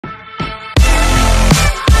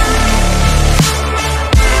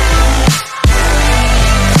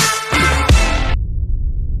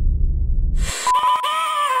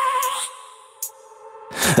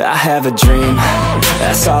I have a dream,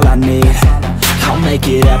 that's all I need. I'll make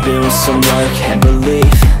it happen with some work and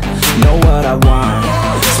belief. Know what I want,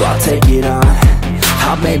 so I'll take it on.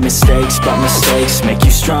 I've made mistakes, but mistakes make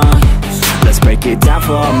you strong. Let's break it down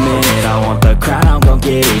for a minute. I want the crown, I'm gon'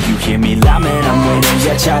 get it. You hear me loud, man, I'm winning.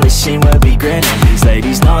 Yeah, Charlie Sheen will be grinning. These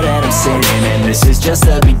ladies know that I'm sinning, and this is just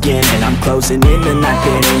the beginning. I'm closing in the ninth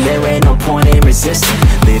inning. There ain't no point in resisting.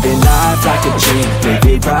 Living life like a dream, live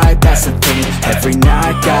it right, that's the thing. Every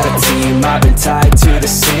night, got a team, I've been tied to the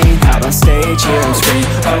scene. Out on stage, here I'm screaming,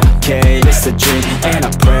 okay, it's a dream. And I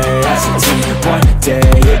pray as a team, one day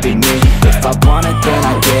it'll be me. If I want it, then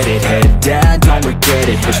I get it. Head down, don't regret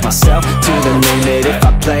it. Push myself to the limit. If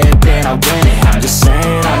I play it, then I win it. I'm just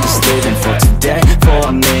saying, I'm just living for today. For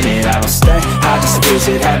a minute, I don't stay, I just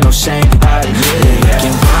visit. Have no shame, I admit it.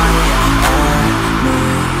 Looking right at me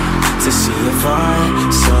to see if I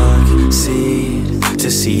succeed, to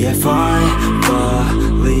see if I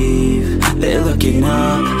believe. They're looking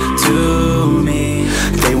up to me.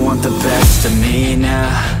 They want the best of me now,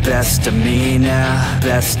 best of me now,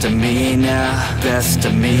 best of me now, best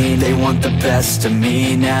of me. They want the best of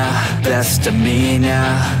me now, best of me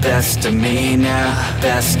now, best of me now,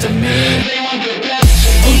 best of me. They want the best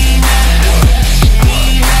of me now, best of me now,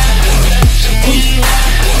 best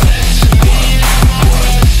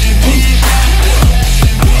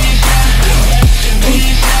of me now.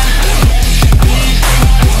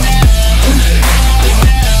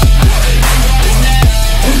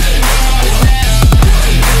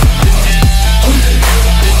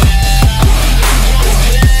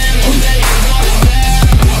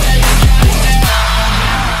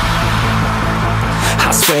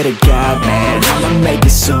 Swear to God, man, I'ma make it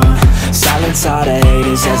soon. Silence all the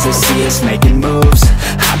haters as they see us making moves.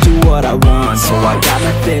 I do what I want, so I got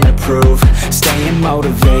nothing to prove. Staying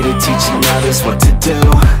motivated, teaching others what to do.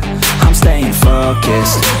 I'm staying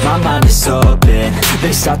focused, my mind is open.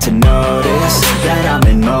 They start to notice that I'm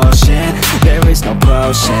in motion. There is no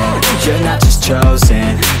potion, you're not just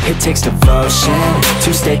chosen. It takes devotion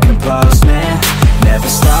to stay composed, man. Never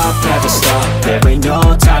stop, there ain't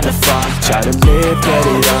no time to fall. Try to live, get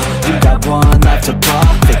it all, you got one life to ball.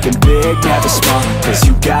 Thinking big, never small, cause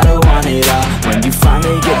you gotta want it all. When you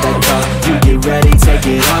finally get that call, you get ready, take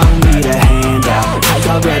it on. Need a hand out, I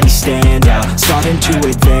already stand out. Starting to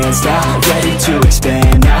advance now, ready to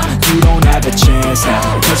expand now. You don't have a chance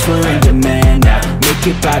now, cause we're in demand now. Make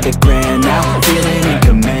it by the grand now, feeling in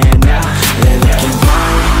command now. They're looking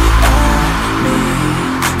right at me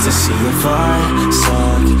to see if I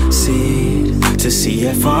succeed, to see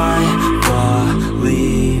if I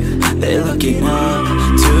believe. They're looking up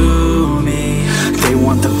to me. They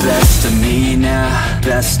want the best of me now,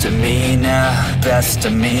 best of me now, best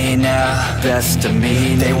of me now, best of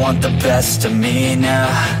me. They want the best of me now,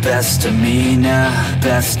 best of me now,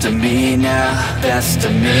 best of me now, best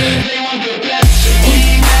of me. They want the best of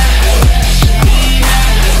me now, best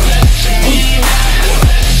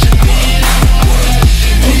of me now,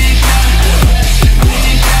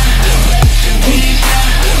 best of me now.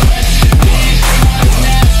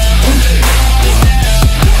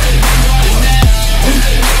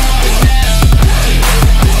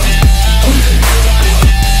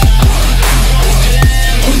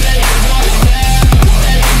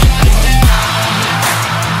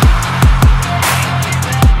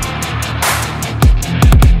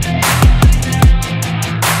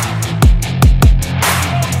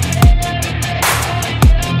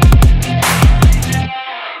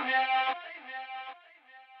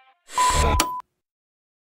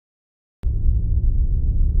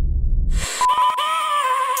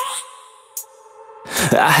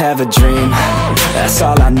 I have a dream, that's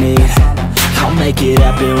all I need. I'll make it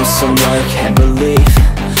happen with some work and belief.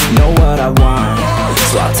 Know what I want,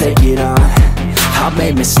 so I'll take it on. I've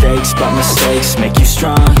made mistakes, but mistakes make you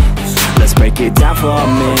strong. Let's break it down for a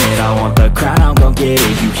minute. I want the crown, I'm gon' get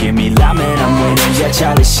it. You hear me loud, man, I'm winning. Yeah,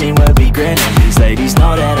 Charlie Sheen will be grinning. These ladies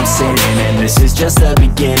know that I'm sinning, and this is just the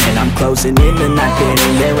beginning. I'm closing in the ninth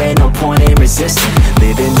inning. There ain't no point in resisting.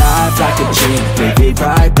 Living life like a dream, live it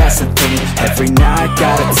right, that's the thing. Every night,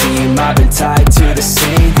 got a team, I've been tied to the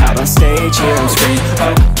scene. Out on stage, here I'm screaming,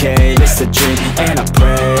 okay, it's a dream. And I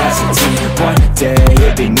pray as a team, one day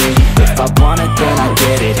it'll be me. If I want it, then I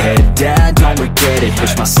get it. Head down, don't regret it.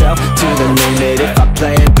 Push myself to the limit. If I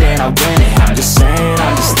play it, then I win it. I'm just saying,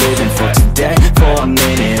 I'm just living for today. For a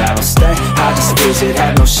minute, I don't stay, I just visit.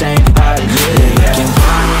 Have no shame, I admit it. Looking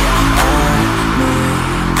right at me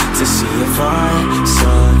to see if I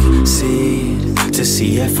succeed, to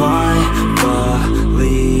see if I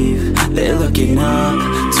believe. They're looking up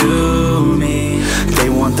to me. They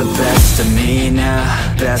want the the best of me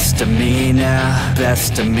now, best of me now,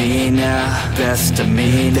 best of me now, best of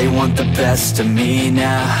me. They want the best of me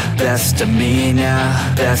now, best of me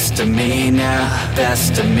now, best of me now,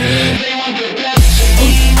 best of me. They want the best of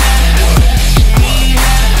me now, best of me now,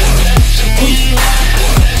 best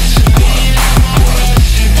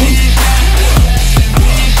of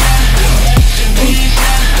me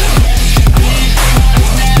now.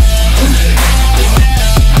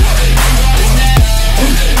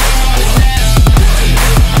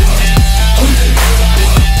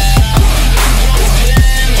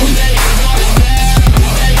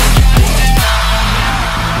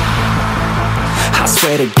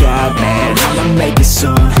 Swear to God, man, I'ma make it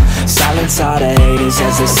soon. Silence all the haters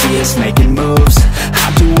as they see us making moves.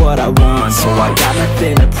 I do what I want, so I got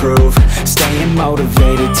nothing to prove. Staying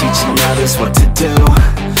motivated, teaching others what to do.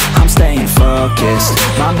 I'm staying focused,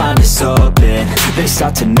 my mind is open. They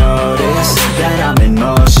start to notice that I'm in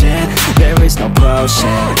motion. There is no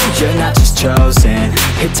potion, you're not just chosen.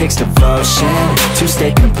 It takes devotion to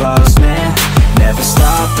stay composed, man. Never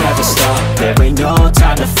stop, there ain't no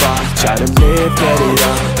time to fall. Try to live, get it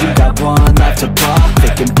up, you got one life to pop.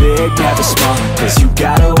 Thinking big, never small, cause you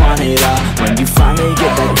gotta want it all. When you finally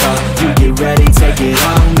get that call, you get ready, take it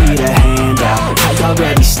on. Need a hand out, I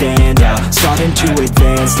already stand out. Starting to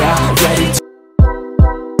advance now, ready